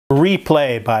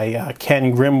Replay by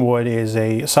Ken Grimwood is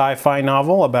a sci-fi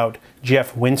novel about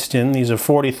Jeff Winston. He's a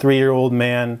 43-year-old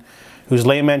man who's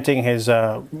lamenting his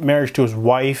marriage to his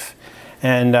wife,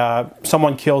 and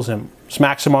someone kills him,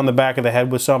 smacks him on the back of the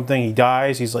head with something. He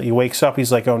dies. He wakes up.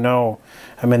 He's like, oh no,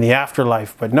 I'm in the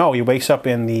afterlife. But no, he wakes up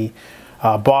in the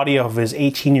body of his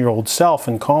 18-year-old self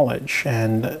in college.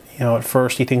 And at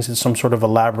first he thinks it's some sort of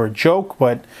elaborate joke,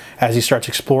 but as he starts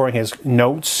exploring his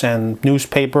notes and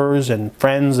newspapers and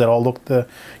friends that all look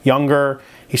younger,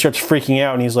 he starts freaking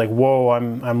out, and he's like, whoa,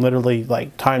 I'm literally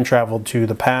like time traveled to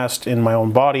the past in my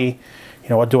own body.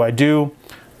 What do I do?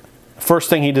 First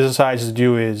thing he decides to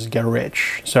do is get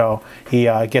rich. So he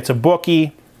gets a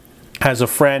bookie, has a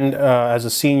friend as a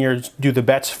senior do the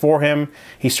bets for him.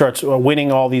 He starts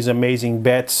winning all these amazing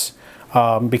bets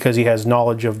because he has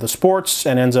knowledge of the sports,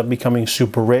 and ends up becoming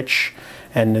super rich.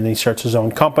 And then he starts his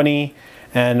own company.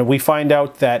 And we find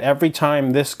out that every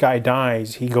time this guy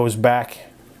dies, he goes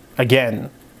back again,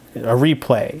 a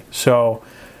replay. So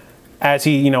as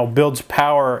he builds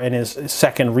power in his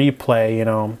second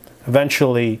replay,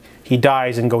 eventually he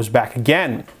dies and goes back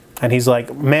again. And he's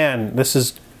like, man, this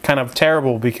is kind of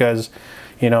terrible, because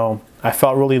I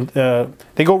felt really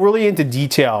they go really into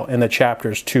detail in the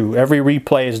chapters too. Every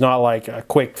replay is not like a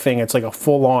quick thing, it's like a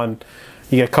full-on,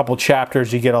 you get a couple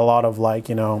chapters, you get a lot of like,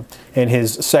 in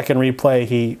his second replay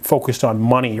he focused on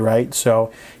money, right?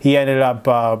 So he ended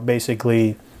up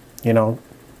basically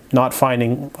not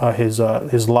finding his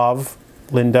love,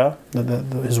 Linda,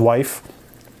 his wife.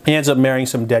 He ends up marrying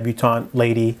some debutante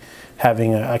lady,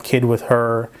 having a kid with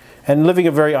her, and living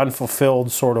a very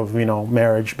unfulfilled sort of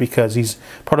marriage, because he's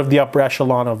part of the upper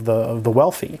echelon of the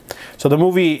wealthy. So the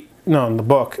movie, the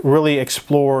book really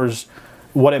explores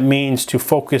what it means to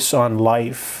focus on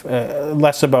life,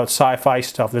 less about sci-fi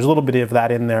stuff. There's a little bit of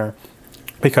that in there,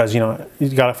 because you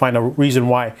got to find a reason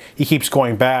why he keeps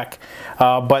going back,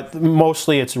 but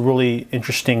mostly it's really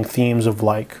interesting themes of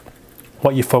like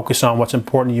what you focus on, what's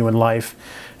important to you in life.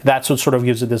 That's what sort of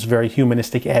gives it this very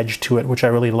humanistic edge to it, which I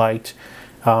really liked.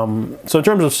 So in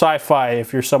terms of sci-fi,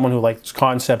 if you're someone who likes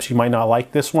concepts, you might not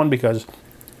like this one, because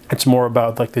it's more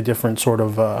about like the different sort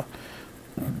of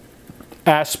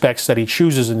aspects that he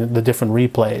chooses in the different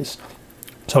replays.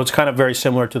 So it's kind of very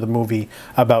similar to the movie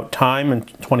About Time in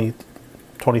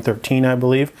 2013, I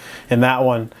believe. In that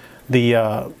one,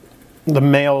 the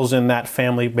males in that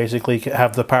family basically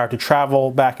have the power to travel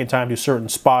back in time to certain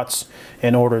spots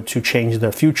in order to change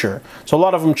their future. So a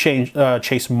lot of them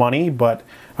chase money, but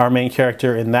our main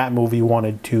character in that movie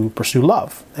wanted to pursue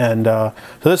love. And so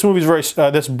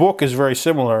this book is very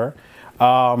similar.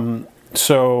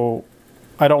 So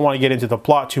I don't want to get into the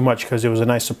plot too much, because it was a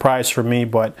nice surprise for me,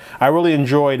 but I really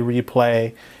enjoyed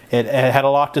Replay. It had a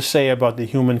lot to say about the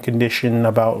human condition,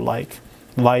 about like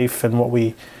life and what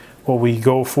we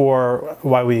go for,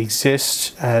 why we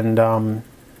exist, and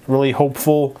really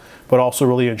hopeful, but also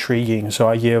really intriguing. So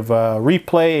I give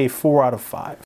Replay a 4 out of 5.